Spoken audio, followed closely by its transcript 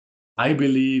I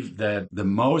believe that the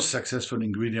most successful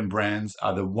ingredient brands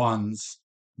are the ones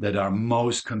that are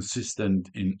most consistent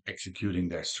in executing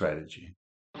their strategy.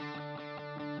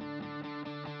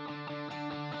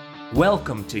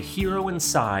 Welcome to Hero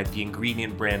Inside, the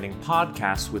Ingredient Branding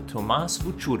Podcast with Tomas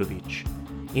Vucurevic.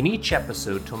 In each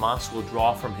episode, Tomas will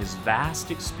draw from his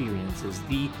vast experience as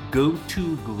the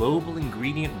go-to global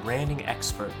ingredient branding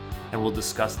expert and will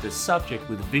discuss this subject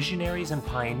with visionaries and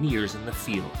pioneers in the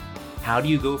field. How do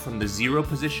you go from the zero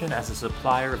position as a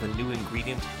supplier of a new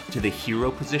ingredient to the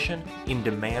hero position in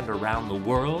demand around the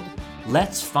world?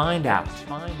 Let's find out.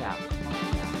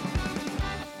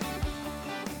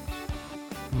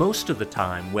 Most of the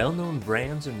time, well-known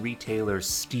brands and retailers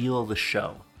steal the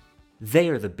show. They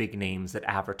are the big names that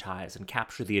advertise and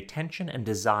capture the attention and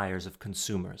desires of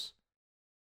consumers.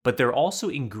 But they're also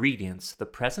ingredients, the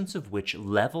presence of which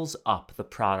levels up the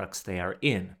products they are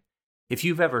in. If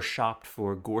you've ever shopped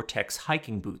for Gore-Tex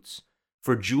hiking boots,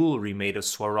 for jewelry made of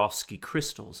Swarovski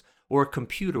crystals, or a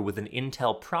computer with an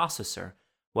Intel processor,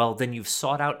 well, then you've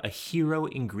sought out a hero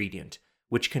ingredient,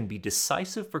 which can be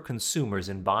decisive for consumers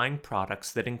in buying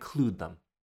products that include them.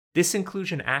 This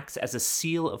inclusion acts as a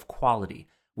seal of quality,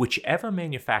 whichever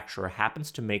manufacturer happens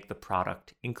to make the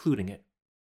product, including it.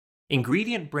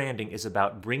 Ingredient branding is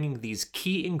about bringing these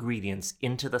key ingredients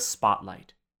into the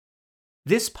spotlight.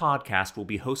 This podcast will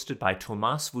be hosted by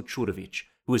Tomas Vucurevic,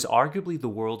 who is arguably the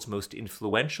world's most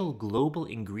influential global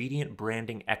ingredient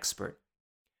branding expert.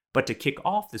 But to kick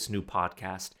off this new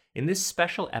podcast, in this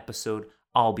special episode,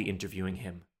 I'll be interviewing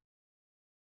him.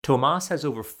 Tomas has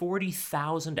over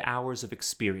 40,000 hours of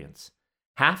experience.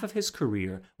 Half of his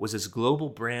career was as global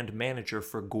brand manager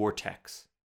for Gore-Tex.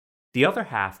 The other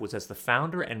half was as the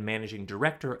founder and managing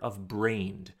director of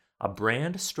Brained, a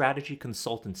brand strategy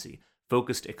consultancy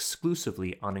focused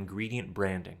exclusively on ingredient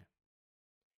branding.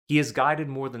 He has guided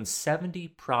more than 70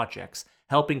 projects,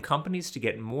 helping companies to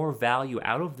get more value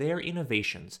out of their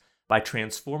innovations by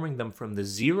transforming them from the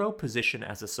zero position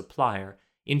as a supplier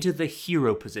into the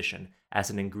hero position as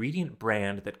an ingredient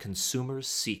brand that consumers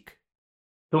seek.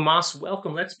 Tomas,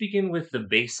 welcome. Let's begin with the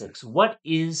basics. What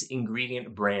is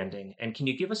ingredient branding? And can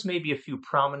you give us maybe a few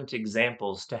prominent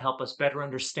examples to help us better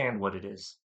understand what it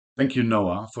is? Thank you,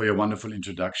 Noah, for your wonderful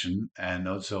introduction and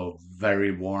also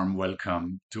very warm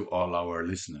welcome to all our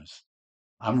listeners.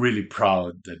 I'm really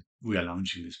proud that we are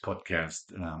launching this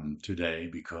podcast today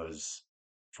because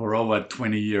for over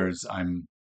 20 years, I'm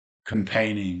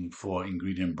campaigning for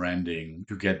ingredient branding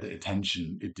to get the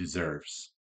attention it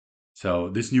deserves. So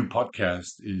this new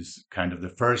podcast is kind of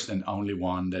the first and only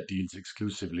one that deals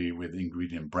exclusively with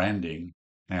ingredient branding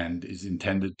and is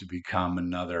intended to become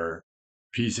another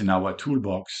piece in our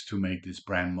toolbox to make this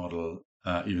brand model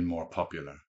even more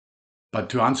popular. But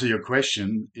to answer your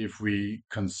question, if we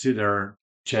consider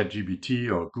ChatGPT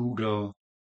or Google,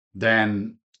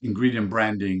 then ingredient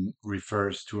branding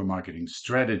refers to a marketing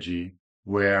strategy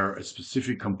where a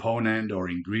specific component or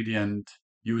ingredient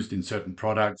used in certain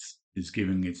products is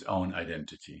given its own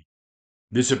identity.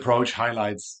 This approach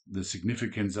highlights the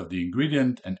significance of the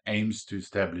ingredient and aims to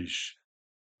establish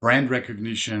brand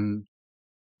recognition,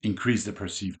 increase the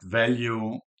perceived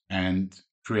value, and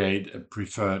create a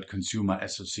preferred consumer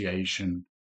association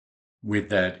with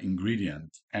that ingredient.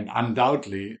 And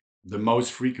undoubtedly, the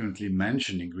most frequently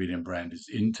mentioned ingredient brand is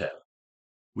Intel,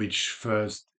 which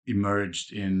first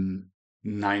emerged in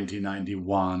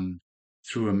 1991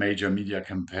 through a major media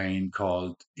campaign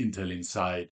called Intel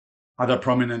Inside. Other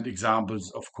prominent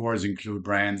examples, of course, include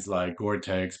brands like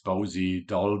Gore-Tex, Bose,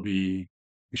 Dolby,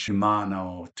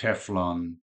 Shimano,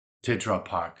 Teflon, Tetra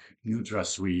Pak,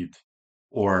 NutraSweet,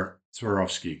 or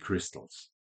Swarovski crystals.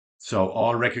 So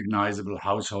all recognizable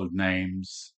household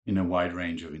names in a wide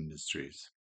range of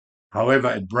industries. However,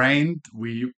 at Brained,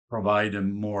 we provide a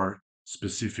more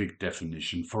specific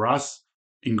definition. For us,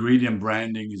 ingredient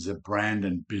branding is a brand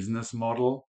and business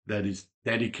model that is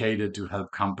dedicated to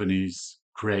help companies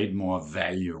create more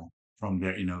value from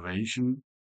their innovation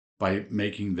by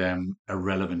making them a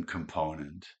relevant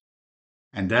component.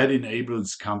 And that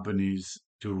enables companies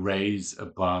to raise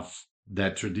above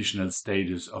that traditional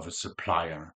status of a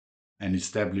supplier and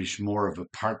establish more of a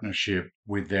partnership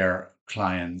with their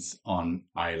clients on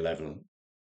eye level.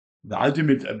 The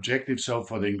ultimate objective so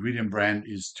for the ingredient brand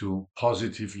is to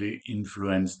positively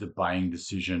influence the buying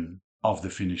decision of the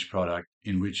finished product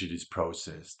in which it is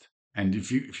processed. And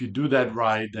if you do that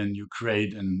right, then you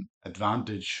create an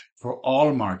advantage for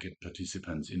all market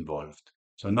participants involved.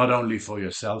 So not only for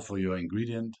yourself, for your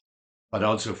ingredient, but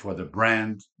also for the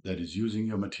brand that is using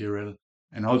your material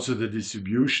and also the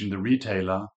distribution, the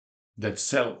retailer that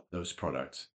sell those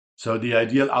products. So the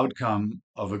ideal outcome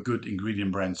of a good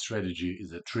ingredient brand strategy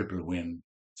is a triple win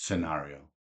scenario.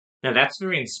 Now, that's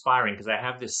very inspiring because I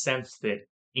have this sense that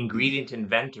ingredient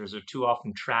inventors are too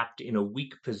often trapped in a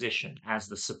weak position as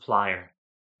the supplier.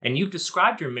 And you've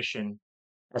described your mission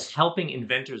as helping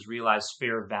inventors realize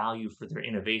fair value for their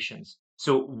innovations.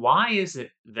 So, why is it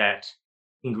that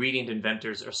ingredient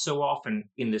inventors are so often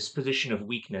in this position of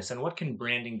weakness, and what can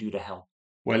branding do to help?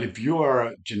 Well, if you are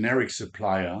a generic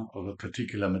supplier of a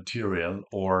particular material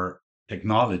or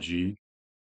technology,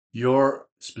 your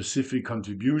specific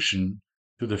contribution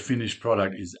to the finished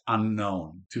product is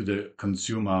unknown to the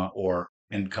consumer or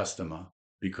end customer.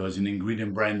 Because in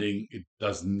ingredient branding, it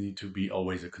doesn't need to be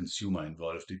always a consumer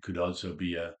involved. It could also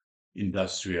be a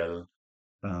industrial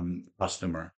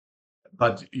customer.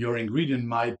 But your ingredient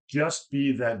might just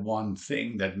be that one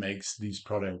thing that makes these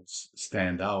products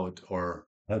stand out or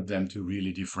help them to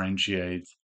really differentiate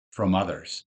from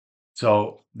others.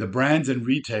 So the brands and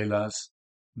retailers,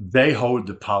 they hold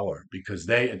the power because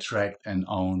they attract and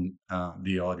own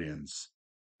the audience.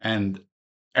 And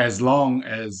as long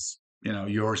as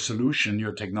your solution,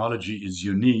 your technology is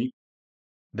unique,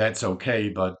 that's okay.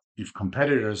 But if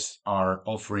competitors are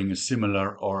offering a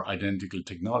similar or identical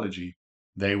technology,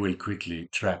 they will quickly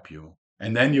trap you.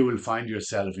 And then you will find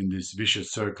yourself in this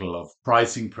vicious circle of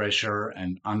pricing pressure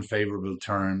and unfavorable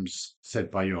terms set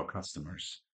by your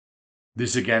customers.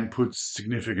 This again puts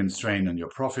significant strain on your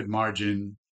profit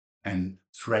margin and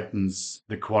threatens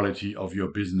the quality of your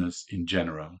business in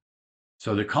general.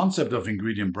 So the concept of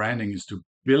ingredient branding is to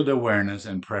build awareness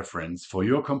and preference for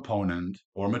your component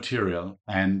or material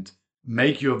and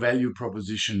make your value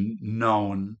proposition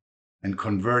known and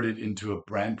convert it into a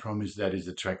brand promise that is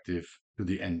attractive to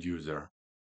the end user.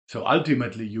 So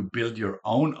ultimately, you build your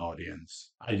own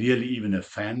audience, ideally, even a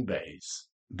fan base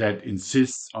that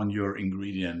insists on your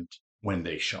ingredient when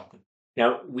they shop.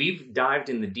 Now, we've dived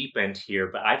in the deep end here,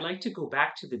 but I'd like to go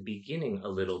back to the beginning a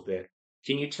little bit.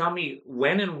 Can you tell me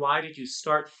when and why did you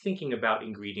start thinking about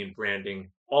ingredient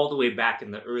branding all the way back in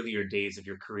the earlier days of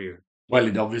your career? Well,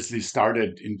 it obviously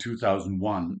started in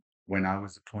 2001 when I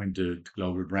was appointed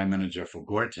global brand manager for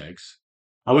Gore-Tex.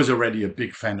 I was already a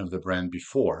big fan of the brand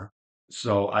before,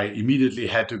 so I immediately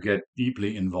had to get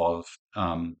deeply involved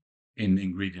in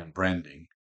ingredient branding.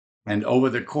 And over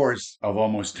the course of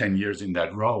almost 10 years in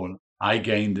that role, I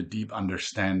gained a deep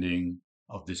understanding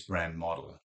of this brand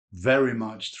model, very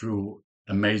much through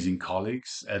amazing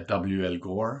colleagues at WL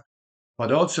Gore,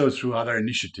 but also through other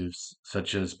initiatives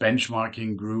such as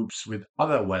benchmarking groups with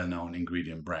other well known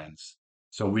ingredient brands.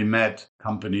 So we met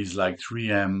companies like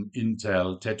 3M,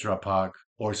 Intel, Tetra Pak,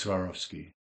 or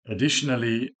Swarovski.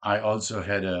 Additionally, I also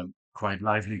had a quite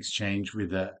lively exchange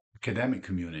with the academic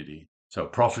community. So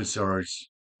professors,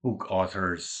 book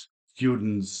authors,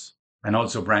 students, and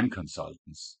also brand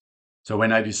consultants. So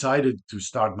when I decided to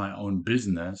start my own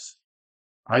business,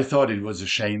 I thought it was a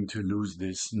shame to lose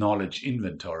this knowledge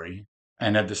inventory.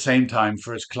 And at the same time,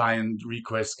 first client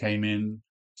requests came in.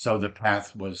 So the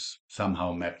path was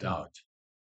somehow mapped out.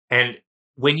 And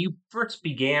when you first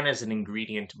began as an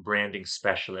ingredient branding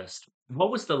specialist, what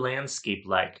was the landscape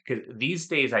like? Because these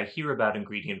days I hear about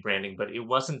ingredient branding, but it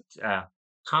wasn't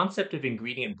concept of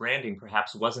ingredient branding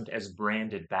perhaps wasn't as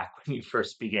branded back when you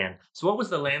first began. So what was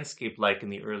the landscape like in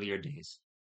the earlier days?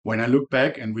 When I look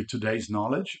back and with today's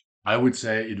knowledge, I would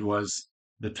say it was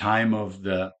the time of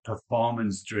the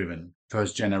performance driven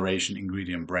first generation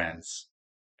ingredient brands,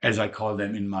 as I call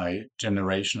them in my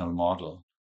generational model.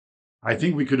 I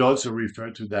think we could also refer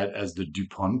to that as the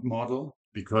DuPont model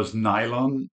because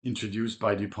nylon, introduced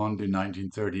by DuPont in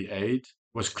 1938,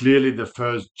 was clearly the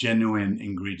first genuine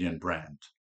ingredient brand.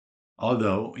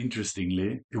 Although,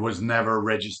 interestingly, it was never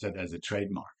registered as a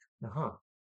trademark. Uh-huh.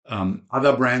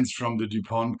 Other brands from the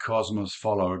DuPont cosmos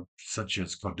followed, such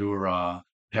as Cordura,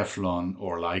 Teflon,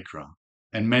 or Lycra.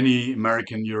 And many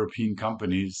American European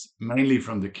companies, mainly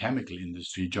from the chemical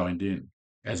industry, joined in.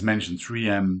 As mentioned,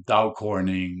 3M, Dow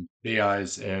Corning,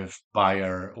 BASF,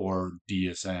 Bayer, or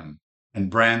DSM.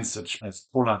 And brands such as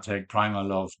Polartec,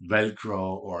 Primaloft,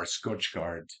 Velcro, or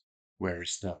Scotchgard were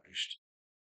established.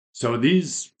 So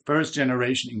these first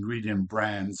generation ingredient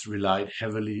brands relied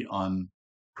heavily on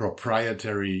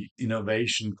proprietary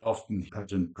innovation, often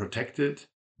patent protected,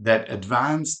 that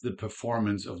advanced the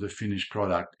performance of the finished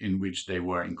product in which they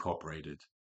were incorporated.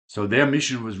 So their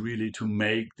mission was really to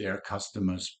make their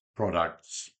customers'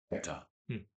 products better.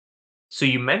 Hmm. So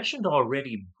you mentioned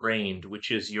already Brained,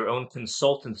 which is your own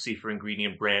consultancy for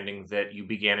ingredient branding that you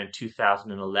began in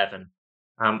 2011.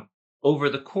 Um, Over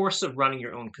the course of running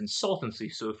your own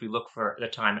consultancy, so if we look for the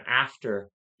time after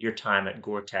your time at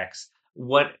Gore-Tex,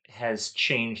 what has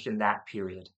changed in that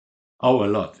period? Oh, a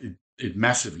lot. It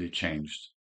massively changed.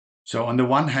 So, on the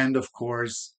one hand, of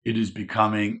course, it is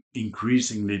becoming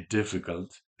increasingly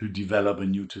difficult to develop a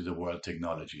new to the world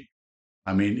technology.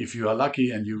 I mean, if you are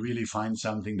lucky and you really find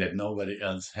something that nobody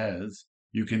else has,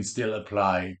 you can still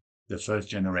apply the first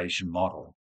generation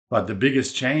model. But the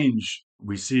biggest change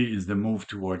we see is the move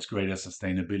towards greater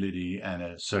sustainability and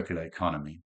a circular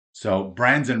economy. So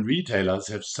brands and retailers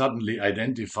have suddenly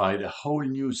identified a whole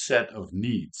new set of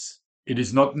needs. It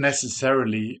is not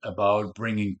necessarily about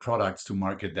bringing products to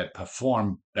market that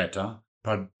perform better,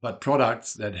 but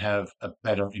products that have a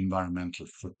better environmental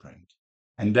footprint.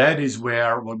 And that is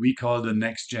where what we call the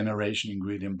next generation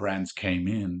ingredient brands came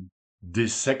in.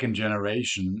 This second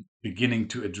generation beginning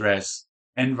to address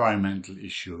environmental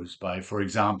issues by, for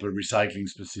example, recycling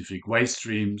specific waste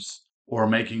streams or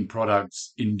making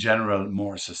products in general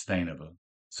more sustainable.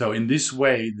 So, in this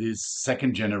way, these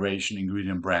second generation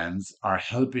ingredient brands are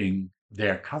helping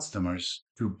their customers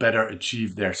to better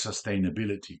achieve their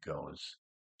sustainability goals.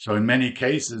 So, in many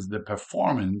cases, the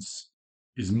performance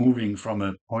is moving from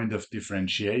a point of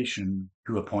differentiation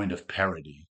to a point of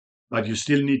parity. But you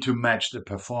still need to match the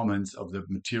performance of the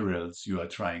materials you are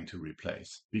trying to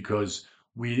replace. Because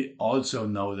we also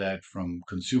know that from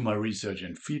consumer research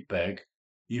and feedback,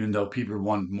 even though people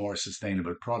want more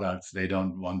sustainable products, they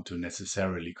don't want to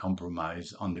necessarily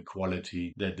compromise on the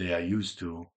quality that they are used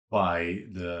to by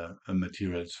the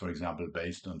materials, for example,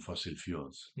 based on fossil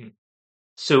fuels. Hmm.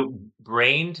 So,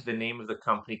 Brained, the name of the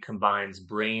company, combines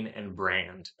brain and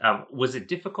brand. Was it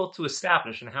difficult to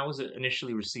establish, and how was it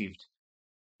initially received?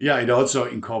 Yeah, it also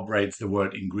incorporates the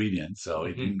word ingredient. So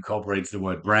it Hmm. incorporates the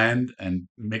word brand and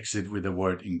mix it with the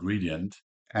word ingredient.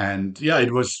 And yeah,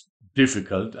 it was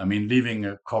difficult. I mean, leaving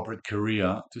a corporate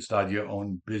career to start your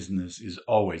own business is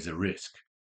always a risk.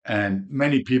 And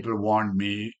many people warned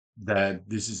me that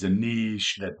this is a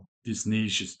niche, that this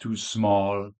niche is too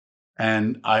small.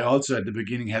 And I also at the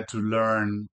beginning had to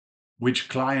learn which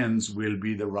clients will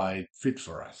be the right fit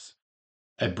for us.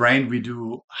 At Brain, we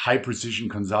do high precision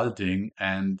consulting,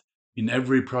 and in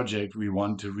every project, we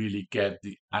want to really get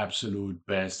the absolute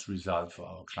best result for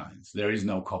our clients. There is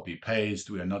no copy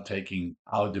paste. We are not taking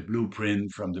out the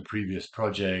blueprint from the previous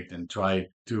project and try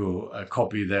to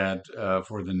copy that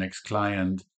for the next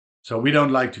client. So we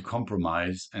don't like to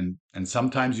compromise, and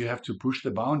sometimes you have to push the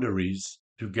boundaries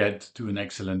to get to an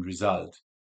excellent result.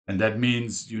 And that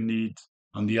means you need,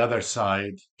 on the other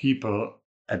side, people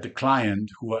at the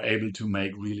client who are able to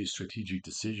make really strategic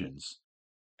decisions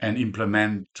and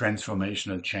implement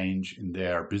transformational change in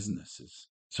their businesses.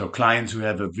 So, clients who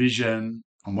have a vision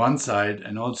on one side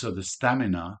and also the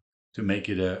stamina to make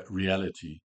it a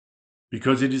reality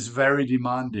because it is very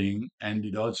demanding and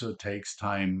it also takes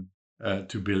time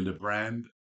to build a brand.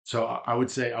 So I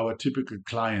would say our typical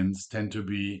clients tend to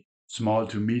be small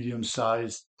to medium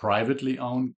sized privately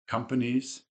owned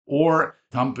companies or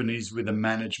companies with a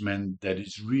management that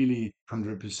is really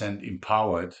 100%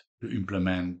 empowered to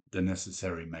implement the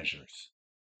necessary measures.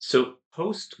 So,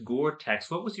 post Gore-Tex,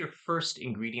 what was your first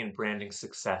ingredient branding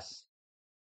success?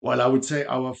 Well, I would say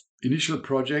our initial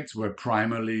projects were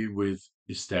primarily with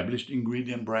established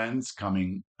ingredient brands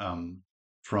coming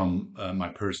from my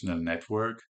personal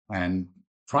network. And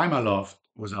Primaloft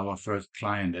was our first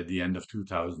client at the end of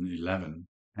 2011.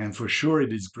 And for sure,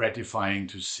 it is gratifying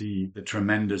to see the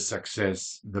tremendous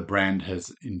success the brand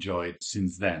has enjoyed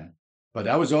since then. But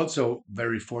I was also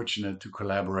very fortunate to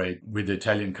collaborate with the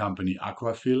Italian company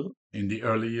Aquafil in the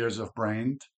early years of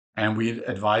Brand, and we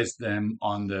advised them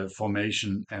on the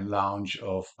formation and launch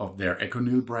of their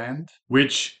Econil brand,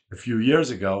 which a few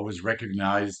years ago was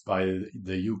recognized by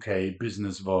the UK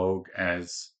Business Vogue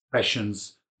as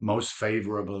fashion's most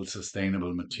favorable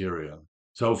sustainable material.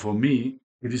 So for me,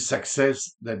 it is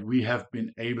success that we have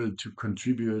been able to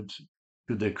contribute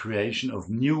to the creation of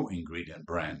new ingredient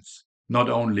brands. Not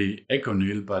only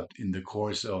Econil, but in the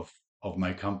course of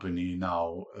my company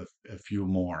now, a few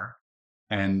more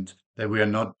and that we are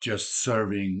not just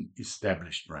serving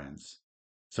established brands.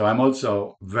 So I'm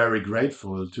also very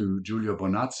grateful to Giulio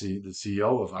Bonazzi, the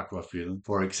CEO of Aquafil,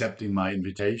 for accepting my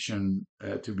invitation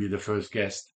to be the first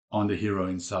guest on the Hero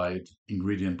Inside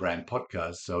Ingredient Brand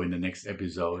podcast. So in the next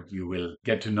episode, you will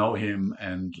get to know him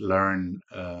and learn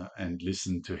and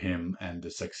listen to him and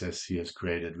the success he has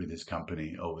created with his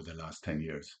company over the last 10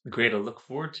 years. Great, I look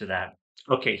forward to that.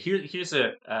 Okay, here's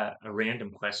a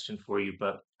random question for you,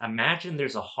 but imagine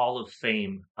there's a hall of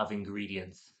fame of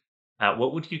ingredients.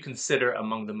 What would you consider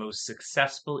among the most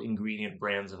successful ingredient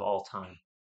brands of all time?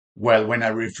 Well, when I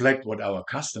reflect what our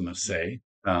customers say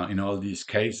in all these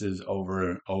cases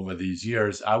over these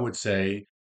years, I would say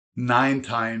 9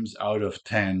 times out of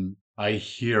 10, I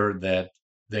hear that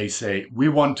they say, we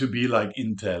want to be like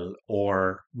Intel,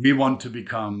 or we want to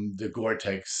become the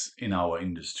Gore-Tex in our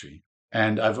industry.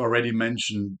 And I've already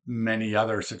mentioned many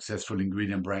other successful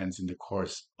ingredient brands in the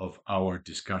course of our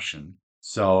discussion.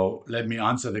 So let me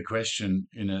answer the question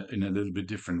in a little bit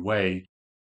different way.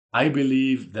 I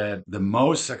believe that the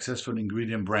most successful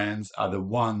ingredient brands are the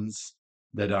ones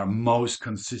that are most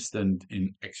consistent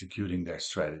in executing their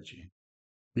strategy,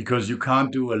 because you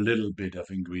can't do a little bit of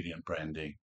ingredient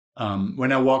branding.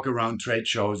 When I walk around trade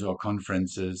shows or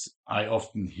conferences, I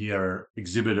often hear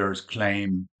exhibitors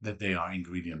claim that they are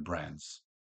ingredient brands.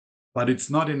 But it's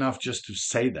not enough just to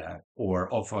say that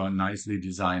or offer nicely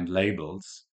designed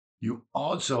labels. You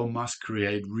also must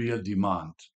create real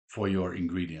demand for your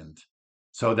ingredient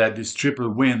so that this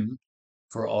triple win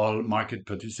for all market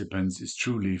participants is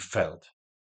truly felt.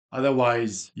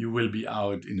 Otherwise, you will be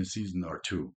out in a season or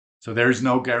two. So there is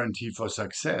no guarantee for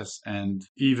success, and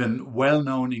even well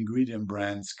known ingredient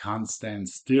brands can't stand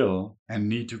still and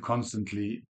need to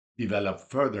constantly develop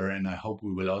further. And I hope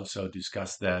we will also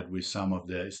discuss that with some of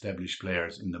the established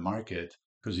players in the market.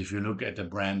 Because if you look at a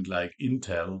brand like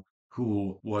Intel,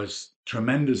 who was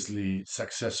tremendously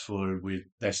successful with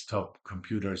desktop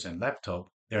computers and laptop,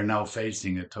 they're now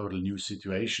facing a total new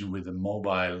situation with the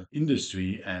mobile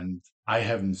industry. And I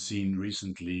haven't seen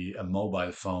recently a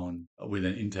mobile phone with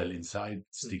an Intel Inside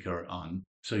sticker on.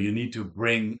 So you need to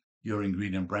bring your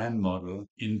ingredient brand model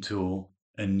into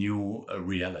a new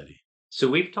reality. So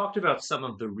we've talked about some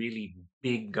of the really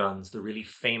big guns, the really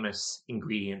famous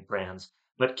ingredient brands,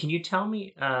 but can you tell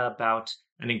me about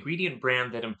an ingredient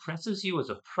brand that impresses you as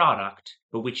a product,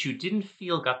 but which you didn't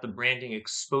feel got the branding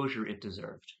exposure it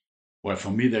deserved? Well,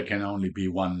 for me, there can only be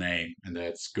one name, and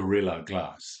that's Gorilla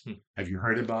Glass. Hmm. Have you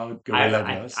heard about I, Gorilla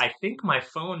I Glass? I think my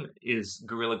phone is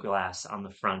Gorilla Glass on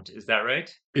the front. Is that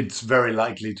right? It's very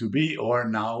likely to be, or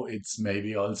now it's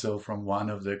maybe also from one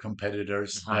of the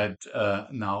competitors Uh-huh. that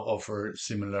now offer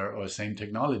similar or same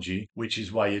technology, which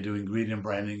is why you do ingredient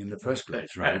branding in the first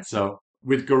place, right? So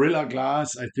with Gorilla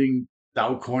Glass, I think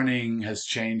Dow Corning has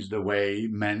changed the way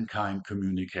mankind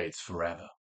communicates forever.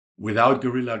 Without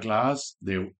Gorilla Glass,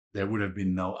 there would have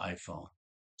been no iPhone.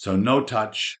 So no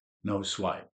touch, no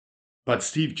swipe. But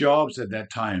Steve Jobs at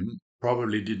that time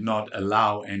probably did not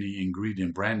allow any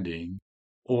ingredient branding,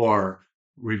 or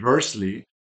reversely,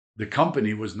 the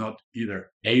company was not either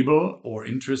able or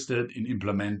interested in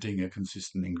implementing a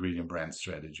consistent ingredient brand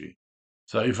strategy.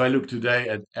 So if I look today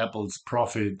at Apple's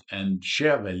profit and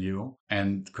share value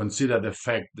and consider the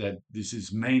fact that this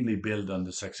is mainly built on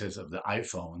the success of the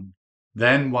iPhone,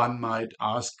 then one might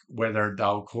ask whether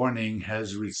Dow Corning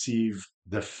has received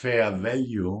the fair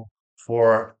value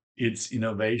for its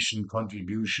innovation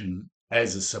contribution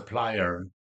as a supplier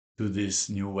to this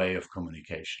new way of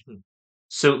communication. Hmm.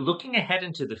 So looking ahead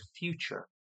into the future,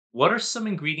 what are some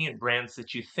ingredient brands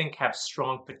that you think have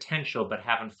strong potential but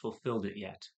haven't fulfilled it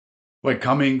yet? Well,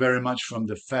 coming very much from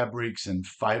the fabrics and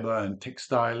fiber and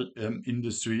textile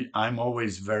industry, I'm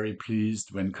always very pleased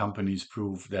when companies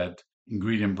prove that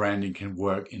ingredient branding can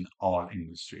work in all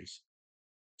industries.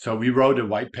 So we wrote a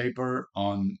white paper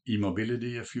on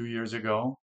e-mobility a few years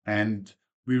ago, and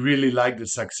we really like the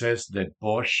success that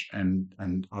Bosch and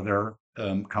other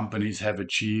companies have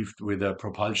achieved with their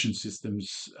propulsion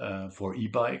systems for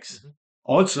e-bikes. Mhm.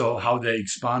 Also, how they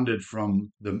expanded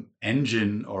from the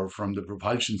engine or from the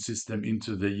propulsion system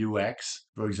into the UX,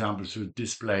 for example, through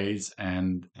displays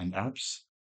and apps.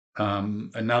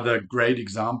 Another great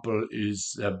example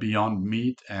is Beyond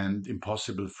Meat and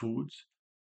Impossible Foods,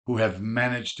 who have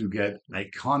managed to get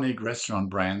iconic restaurant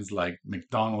brands like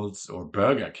McDonald's or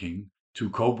Burger King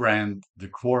to co brand the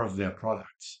core of their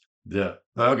products, the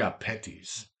burger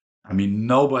patties. I mean,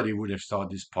 nobody would have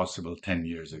thought this possible 10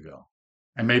 years ago.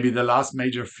 And maybe the last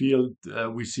major field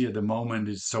we see at the moment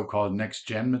is so called next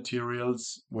gen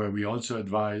materials, where we also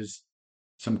advise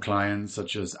some clients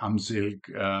such as Amsilk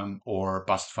or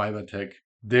Bast Fiber Tech.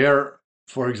 There,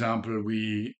 for example,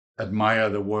 we admire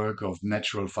the work of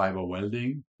Natural Fiber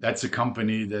Welding. That's a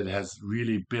company that has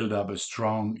really built up a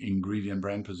strong ingredient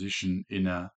brand position in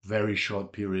a very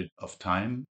short period of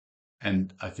time.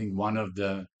 And I think one of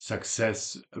the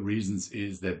success reasons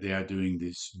is that they are doing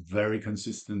this very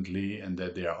consistently and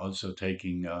that they are also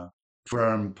taking a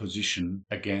firm position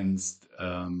against,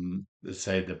 let's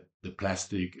say, the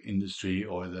plastic industry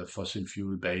or the fossil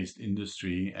fuel based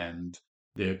industry. And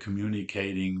they're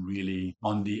communicating really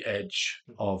on the edge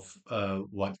of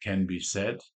what can be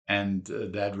said. And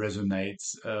that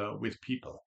resonates with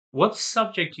people. What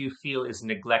subject do you feel is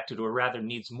neglected or rather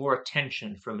needs more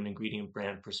attention from an ingredient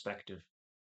brand perspective?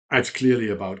 It's clearly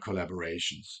about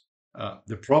collaborations.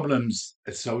 The problems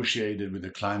associated with the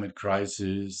climate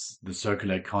crisis, the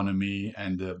circular economy,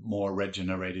 and the more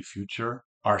regenerative future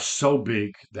are so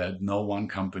big that no one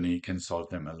company can solve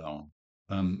them alone.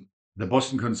 Um, the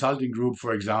Boston Consulting Group,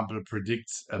 for example,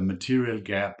 predicts a material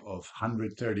gap of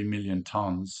 130 million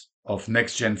tons of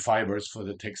next gen fibers for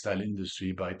the textile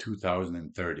industry by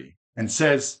 2030 and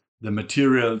says the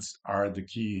materials are the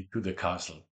key to the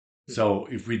castle. So,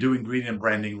 if we do ingredient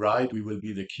branding right, we will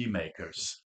be the key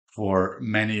makers for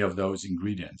many of those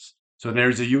ingredients. So,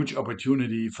 there's a huge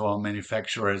opportunity for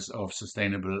manufacturers of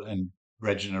sustainable and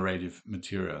regenerative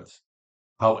materials.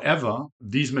 However,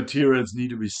 these materials need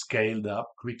to be scaled up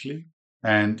quickly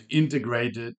and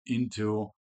integrated into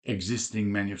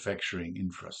existing manufacturing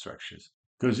infrastructures.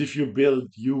 Because if you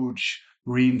build huge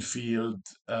greenfield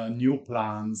new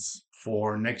plants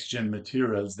for next gen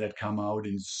materials that come out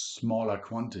in smaller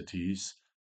quantities,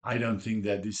 I don't think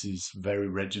that this is very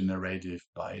regenerative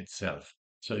by itself.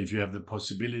 So if you have the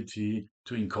possibility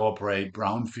to incorporate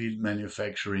brownfield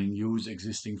manufacturing, use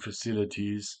existing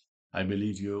facilities, I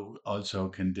believe you also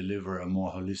can deliver a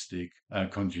more holistic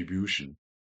contribution.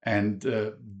 And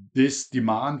this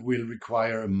demand will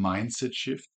require a mindset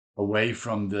shift away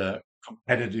from the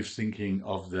competitive thinking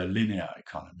of the linear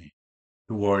economy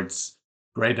towards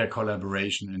greater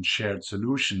collaboration and shared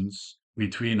solutions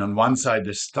between, on one side,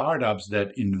 the startups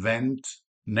that invent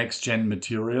next gen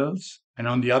materials, and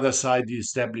on the other side, the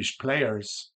established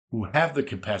players who have the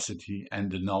capacity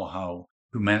and the know how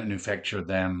to manufacture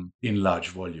them in large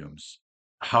volumes.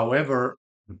 However,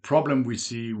 the problem we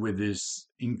see with this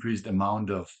increased amount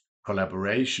of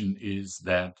collaboration is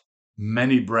that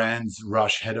many brands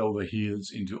rush head over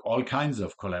heels into all kinds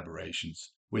of collaborations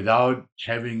without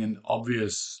having an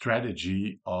obvious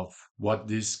strategy of what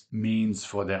this means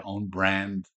for their own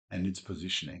brand and its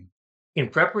positioning. In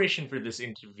preparation for this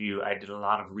interview, I did a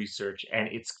lot of research, and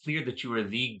it's clear that you are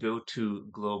the go to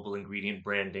global ingredient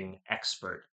branding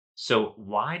expert. So,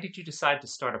 why did you decide to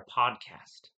start a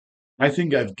podcast? I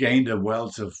think I've gained a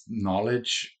wealth of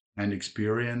knowledge and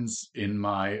experience in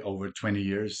my over 20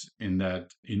 years in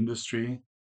that industry,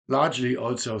 largely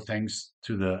also thanks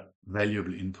to the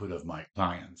valuable input of my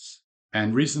clients.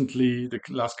 And recently, the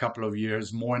last couple of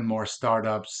years, more and more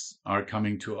startups are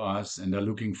coming to us and are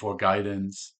looking for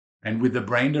guidance. And with the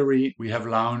Braindery, we have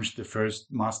launched the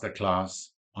first masterclass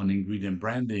on ingredient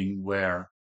branding where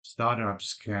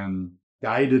startups can,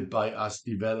 guided by us,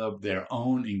 develop their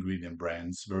own ingredient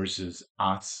brands versus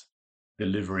us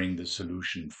delivering the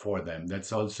solution for them.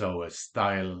 That's also a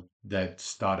style that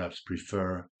startups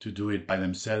prefer, to do it by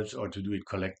themselves or to do it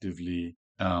collectively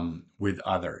with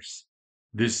others.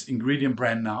 This ingredient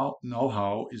brand now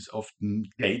know-how is often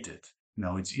gated.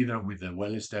 It's either with the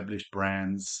well-established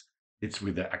brands, it's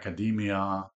with the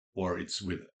academia, or it's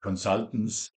with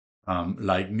consultants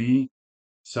like me.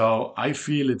 So I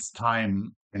feel it's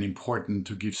time and important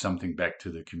to give something back to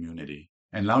the community.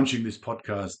 And launching this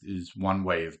podcast is one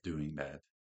way of doing that.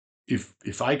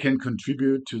 If I can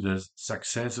contribute to the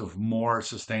success of more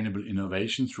sustainable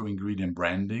innovation through ingredient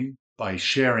branding by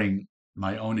sharing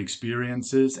my own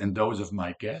experiences and those of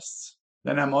my guests,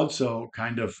 then I'm also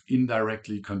kind of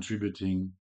indirectly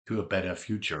contributing to a better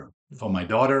future for my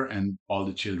daughter and all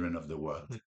the children of the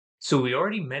world. So, we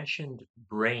already mentioned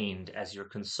Brained as your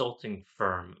consulting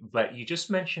firm, but you just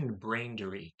mentioned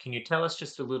Braindery. Can you tell us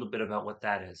just a little bit about what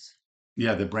that is?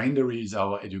 Yeah, the Braindery is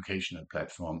our educational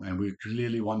platform, and we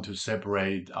clearly want to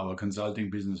separate our consulting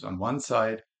business on one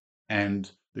side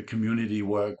and the community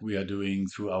work we are doing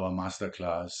through our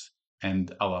masterclass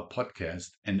and our podcast.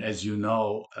 And as you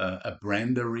know, a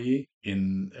Brandery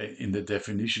in the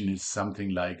definition is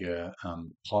something like a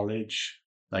college,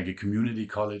 like a community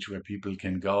college where people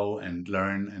can go and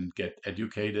learn and get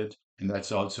educated. And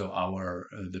that's also our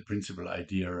the principal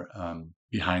idea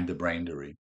behind the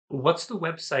Braindery. What's the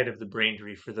website of the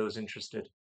Braindery for those interested?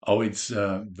 Oh, it's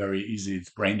very easy.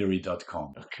 It's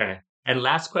braindery.com. Okay. And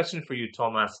last question for you,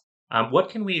 Tomas. What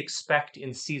can we expect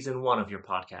in season one of your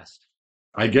podcast?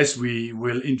 I guess we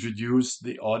will introduce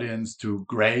the audience to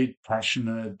great,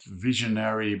 passionate,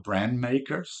 visionary brand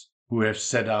makers who have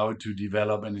set out to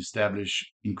develop and establish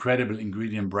incredible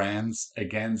ingredient brands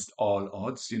against all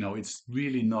odds. It's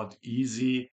really not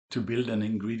easy to build an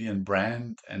ingredient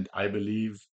brand, and I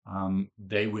believe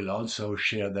they will also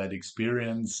share that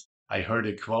experience. I heard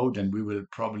a quote, and we will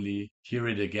probably hear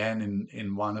it again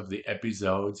in one of the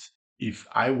episodes. If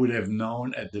I would have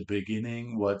known at the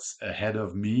beginning what's ahead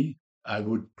of me, I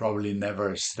would probably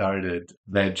never started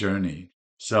that journey.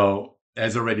 So,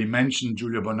 as already mentioned,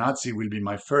 Giulio Bonazzi will be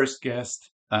my first guest.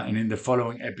 And in the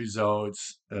following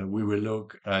episodes, we will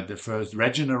look at the first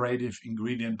regenerative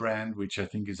ingredient brand, which I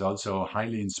think is also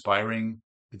highly inspiring.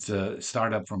 It's a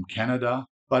startup from Canada.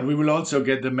 But we will also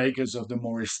get the makers of the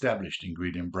more established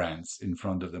ingredient brands in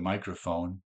front of the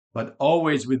microphone, but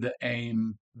always with the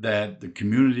aim that the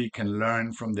community can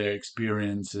learn from their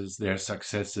experiences, their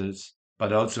successes,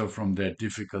 but also from their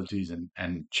difficulties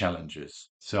and challenges.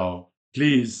 So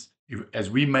please, as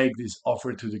we make this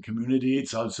offer to the community,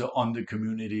 it's also on the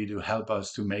community to help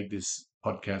us to make this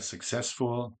podcast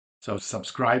successful. So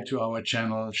subscribe to our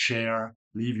channel, share,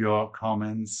 leave your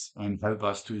comments, and help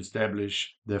us to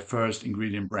establish the first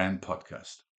ingredient brand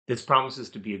podcast. This promises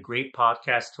to be a great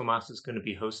podcast. Tomas is going to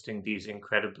be hosting these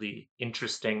incredibly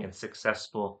interesting and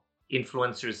successful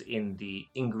influencers in the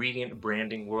ingredient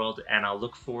branding world, and I'll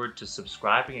look forward to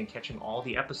subscribing and catching all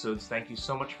the episodes. Thank you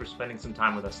so much for spending some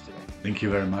time with us today. Thank you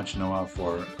very much, Noah,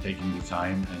 for taking the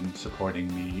time and supporting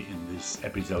me in this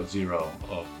episode 0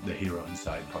 of the Hero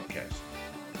Inside podcast.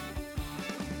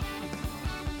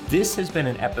 This has been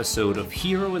an episode of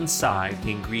Hero Inside,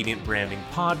 the Ingredient Branding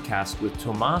Podcast with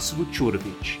Tomas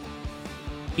Vucurevic.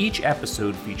 Each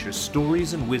episode features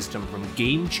stories and wisdom from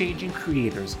game-changing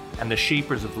creators and the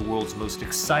shapers of the world's most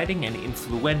exciting and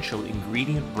influential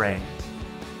ingredient brands.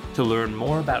 To learn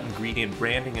more about ingredient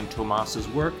branding and Tomas's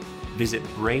work, visit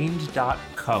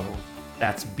brained.co.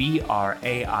 That's BRAIND.co.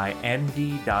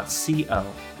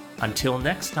 Until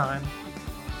next time,